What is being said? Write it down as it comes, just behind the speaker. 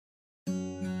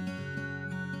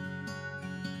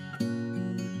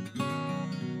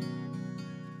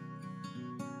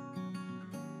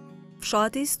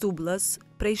Fshati i Stublës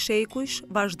prej shekujsh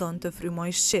vazhdon të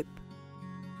frymojë Shqip.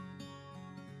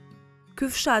 Ky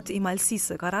fshat i malësisë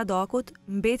së Karadakut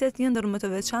mbetet një ndër më të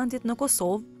veçantit në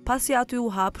Kosovë, pasi aty u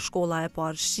hap shkolla e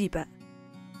parë shqipe.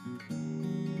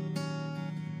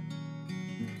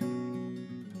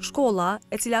 Shkolla,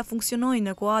 e cila funksionoi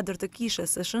në kuadër të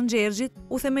kishës së Shëngjergjit,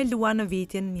 u themelua në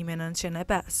vitin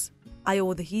 1905. Ajo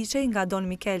udhëhiqej nga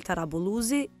Don Mikel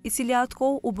Tarabulluzi, i cili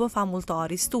atkohë u bë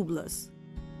famultar i Stublës.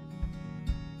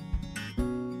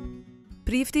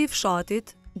 Prifti i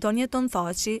fshatit, Don Jeton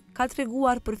Thaçi, ka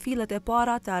treguar për filet e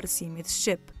para të arsimit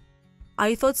shqip.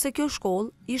 Ai thotë se kjo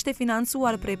shkollë ishte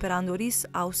financuar prej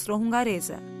perandorisë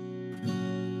austro-hungareze.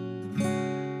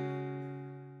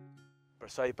 Për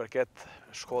sa i përket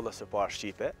shkollës së parë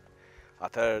shqipe,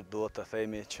 atëherë duhet të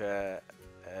themi që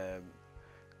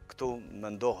këtu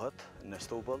mendohet në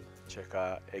Stubull që ka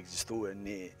ekzistuar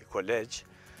një kolegj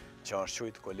që është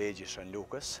quajtur Kolegji Shën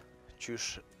Lukës,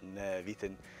 qysh në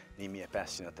vitin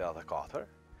 1584,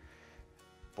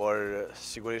 por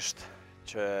sigurisht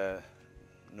që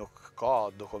nuk ka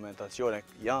dokumentacione,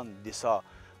 janë disa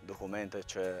dokumente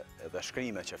dhe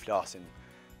shkrime që flasin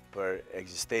për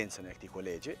ekzistencën e këtij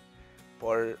kolegji,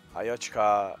 por ajo që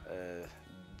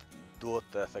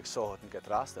duhet të theksohet në këtë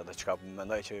rast, edhe që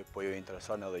mendoj që po ju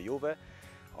intereson edhe juve,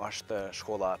 është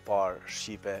shkolla e parë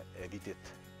shqipe e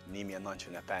vitit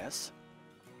 1905,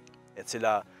 e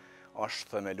cila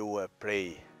është themeluar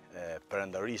prej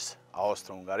perëndërisë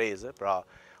austro-hungareze, pra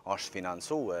është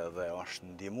financuar dhe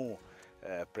është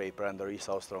ndihmuar prej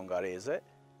perëndërisë austro-hungareze,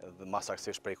 dhe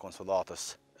masaktësisht prej konsullatës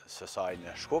së saj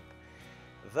në Shkup,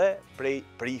 dhe prej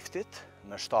priftit,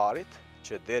 mështarit,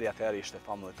 që deri atëherë ishte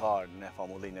famullitar në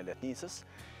famullinë e Letnicës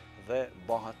dhe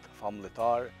bëhet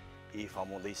famullitar i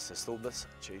famullisë së Stublës,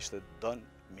 që ishte Don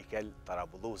Mikel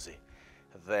Tarabulluzi.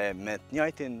 Dhe me të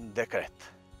njëjtin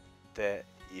dekret të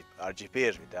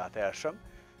argjipezhmit e atëhershëm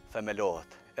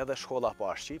themelohet edhe shkolla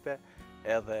parë shqipe,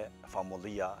 edhe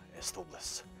famullia e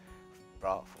Stublës.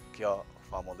 Pra, kjo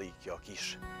famulli, kjo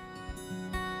kishë.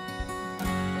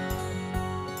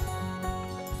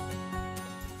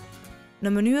 Në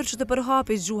mënyrë që të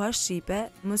përhapej gjuha shqipe,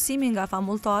 mësimi nga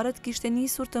famultarët kishte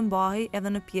nisur të mbahej edhe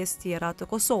në pjesë tjera të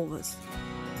Kosovës.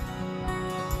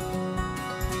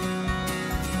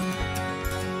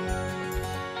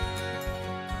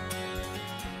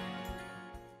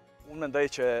 Unë mendoj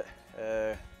që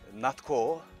në atë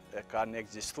kohë kanë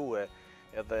ekzistuar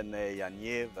edhe në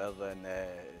Janjev, edhe në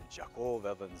Gjakov,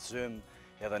 edhe në Zym,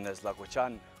 edhe në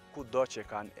Zllakoqan, kudo që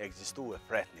kanë ekzistuar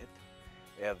fretnit,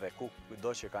 edhe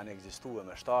kudo që kanë ekzistuar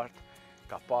mështarët,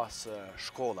 ka pas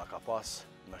shkolla, ka pas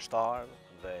mështarë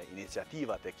dhe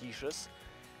iniciativat e kishës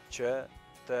që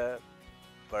të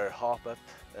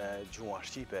përhapet gjuha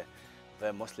shqipe dhe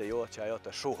mos lejohet që ajo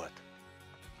të shuhet.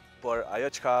 Por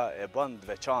ajo që e bën të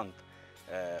veçantë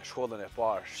shkollën e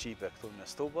parë shqipe këtu në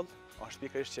Stubull, është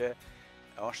pikërisht që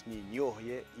është një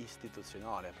njohje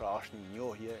institucionale, pra është një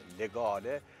njohje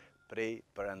legale prej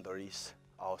perëndërisë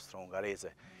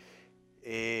austro-hungareze.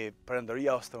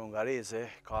 Perëndëria austro-hungareze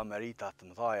ka merita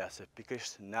të mëdha, se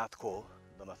pikërisht në atë kohë,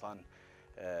 domethënë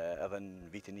edhe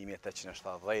në vitin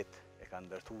 1870 e ka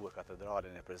ndërtuar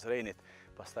katedralen e Prizrenit,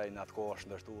 pastaj në atë kohë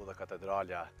është ndërtuar edhe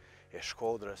katedralja e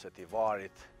Shkodrës, e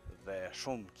Tivarit dhe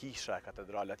shumë kisha e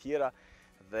katedrale tjera,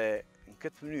 dhe në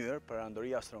këtë mënyrë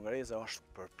perëndëria austro-hungareze është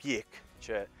përpjek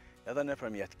që edhe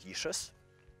nëpërmjet kishës,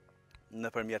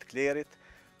 nëpërmjet klerit,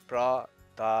 pra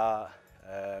ta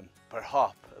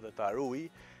përhap dhe ta ruaj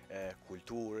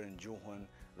kulturën, gjuhën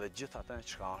dhe gjithë atë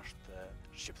që është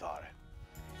shqiptare.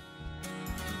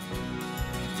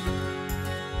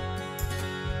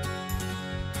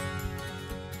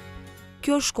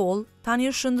 Kjo shkollë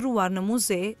tani është shndruar në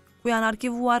muze, ku janë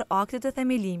arkivuar aktet e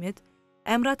themelimit,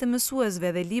 emrat e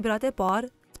mësuesve dhe librat e parë,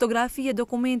 fotografi e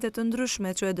dokumente të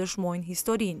ndryshme që e dëshmojnë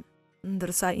historinë,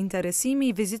 ndërsa interesimi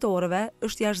i vizitorëve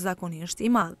është jashtëzakonisht i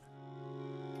madh.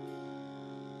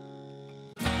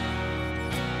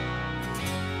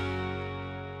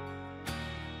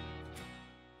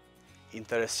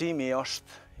 Interesimi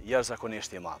është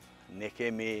jashtëzakonisht i madh. Ne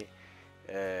kemi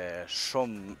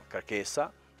shumë kërkesa,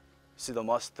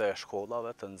 sidomos të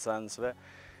shkollave, të nxënësve,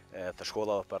 të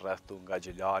shkollave përreth nga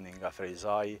Gjilani, nga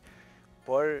Frejzai,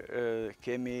 por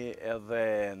kemi edhe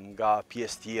nga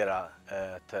pjesë tjera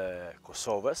të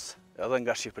Kosovës, edhe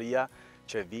nga Shqipëria,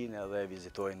 që vinë edhe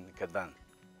vizitojnë këtë vend.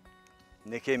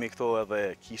 Ne kemi këto edhe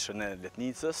kishën e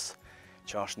Letnicës,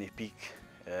 që është një pikë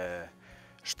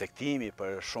shtektimi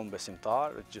për shumë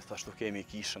besimtarë, gjithashtu kemi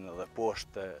kishën edhe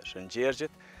poshtë të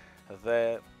Shëngjergjit, dhe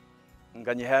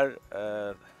nga njëherë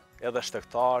edhe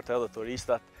shtektarët, edhe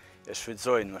turistat e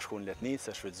shfrytëzojnë me shku në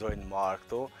Letnicë, e shfrytëzojnë marrë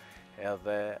këto,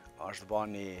 edhe është bërë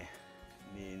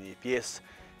një pjesë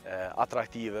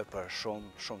atraktive për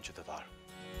shumë qytetarë.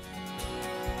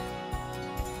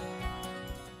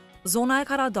 Zona e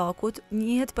Karadakut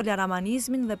njihet për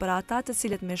laramanizmin dhe për ata të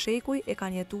cilët me shekuj e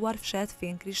kanë jetuar fshet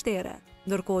fen krishtere,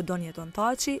 ndërkohë Donjeton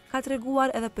Taçi ka treguar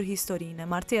edhe për historinë e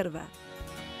martirëve.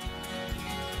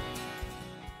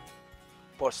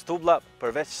 Po Stubla,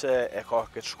 përveç se e ka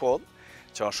këtë shkollë,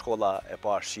 që është shkolla e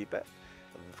parë shqipe,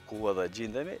 ku edhe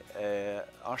gjindemi,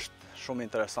 është shumë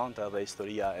interesante edhe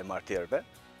historia e martirëve.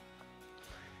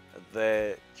 Dhe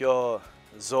kjo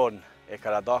zonë e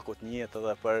Karadakut njihet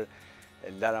edhe për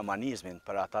laramanizmin,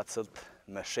 për ata cilët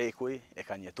me shekuj e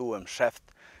kanë jetuar msheft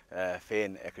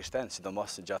fen e krishterë,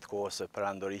 sidomos gjatë kohës së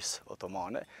perandorisë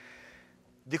otomane.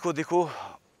 Diku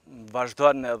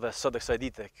vazhdon edhe sot e kësaj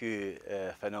dite ky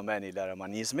fenomen i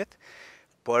laramanizmit,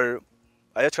 por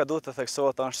ajo që duhet të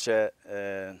theksohet është që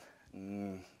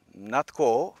në atë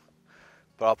kohë,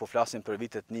 pra po flasim për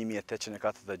vitet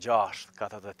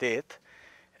 1846-48,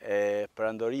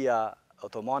 perandoria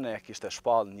otomane kishte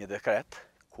shpall një dekret,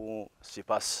 ku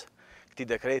sipas këtij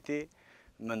dekreti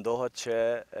mendohet që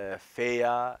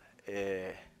feja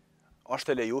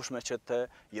është e lejushme që të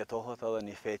jetohet edhe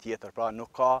një fe tjetër, pra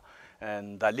nuk ka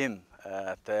ndalim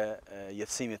të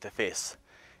jetësimit të fesë.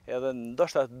 Edhe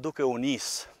ndoshta duke u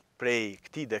nis prej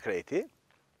këtij dekreti,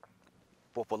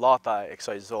 popullata e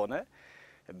kësaj zone,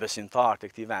 besimtarë të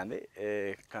këtij vendi,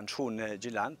 kanë shkuar në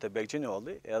Gjilan, te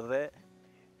Beggjinolli, edhe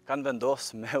kanë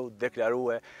vendosur me u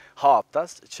deklarue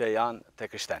haptas që janë të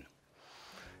krishterë.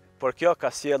 Por kjo ka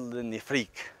sjellë një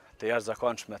frikë të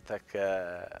jashtëzakonshme tek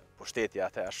pushteti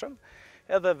atëhershëm,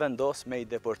 edhe vendos me i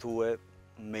deportue,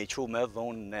 me i çu me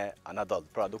dhunë në Anadol,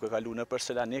 pra duke kaluar nëpër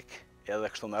Selanik edhe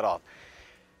kështu me radhë.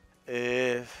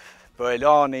 Po e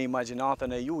lani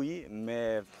imagjinatën e juaj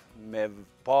me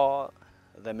pa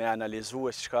dhe me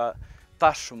analizue çka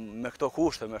tash me këto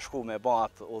kushte me shku me bë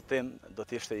atë udhtim do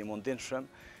të ishte i mundimshëm,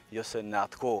 jo se në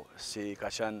atë kohë si ka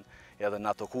qenë edhe në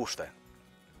ato kushte.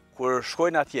 Kur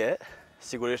shkojnë atje,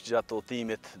 sigurisht gjatë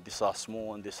udhtimit disa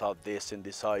smuën, disa vdesin,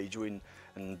 disa i gjujnë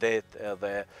në det,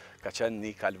 edhe ka qenë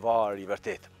një kalvar i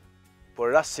vërtet.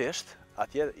 Por rastësisht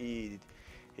atje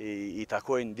i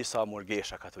takojnë disa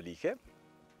murgesha katolike,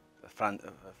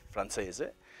 franceze,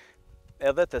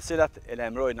 edhe të cilat e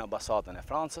lajmërojnë ambasadën e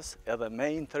Francës, edhe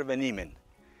me intervenimin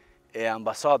e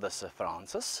ambasadës së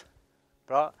Francës,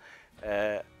 pra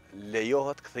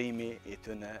lejohet kthimi i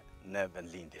tyre në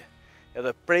vendlindje.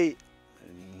 Edhe prej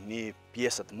një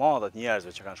pjesë të madhe të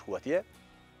njerëzve që kanë shkuar atje,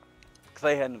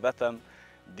 kthehen vetëm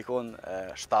dikon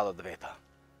 70 veta.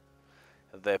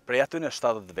 Dhe prej atyre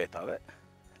 70 vetave,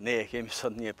 ne e kemi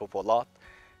sot një popullat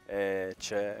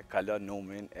që kalon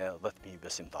numrin e 10.000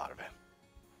 besimtarëve.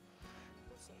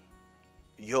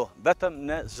 Jo, vetëm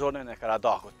në zonën e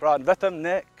Karadakut, pra vetëm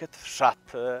në këtë fshat,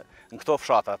 në këto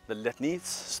fshatat, Letnic,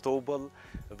 Stubull,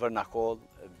 Vërnakoll,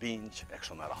 Binj e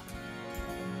kështu me radhë.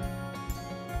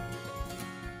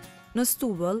 Në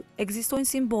Stubull ekzistojnë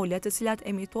simbole të cilat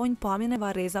emitojnë pamjen e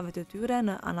varrezave të tyre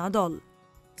në Anadol.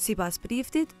 Sipas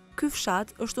priftit, ky fshat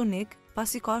është unik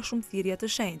pasi ka shumë thirrje të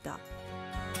shenjta.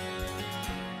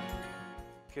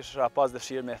 Kisha pas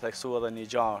dëshirë me theksu edhe një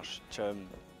gjë që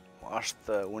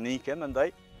është unike, mendoj,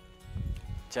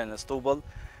 që në Stubull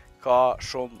ka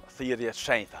shumë thirrje të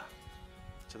shenjta,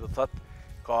 që do thotë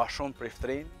ka shumë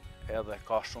priftrin edhe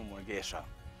ka shumë murgesha.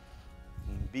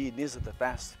 Mbi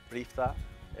 25 prifta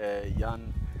janë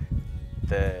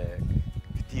të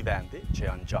këtij vendi, që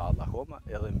janë gjallë akoma,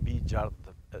 edhe mbi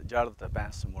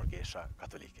 65 murgesha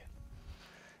katolike.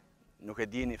 Nuk e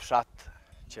di një fshat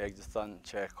që ekziston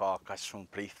që ka kaq shumë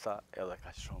prifta edhe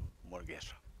kaq shumë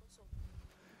murgesha.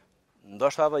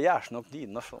 Ndoshta edhe jashtë, nuk di,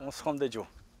 unë s'kam dëgju.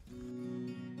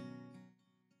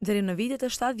 Deri në vitet e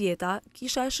 70-ta,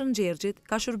 kisha e Shën Gjergjit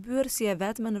ka shërbyer si e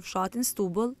vetme në fshatin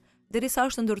Stubull, derisa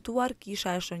është ndërtuar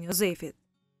kisha e Shën Jozefit.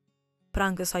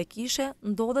 Pranë kësaj kishe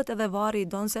ndodhet edhe varri i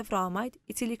Don Seframajt,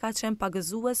 i cili ka qenë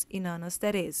pagëzues i nënës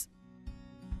Terezë.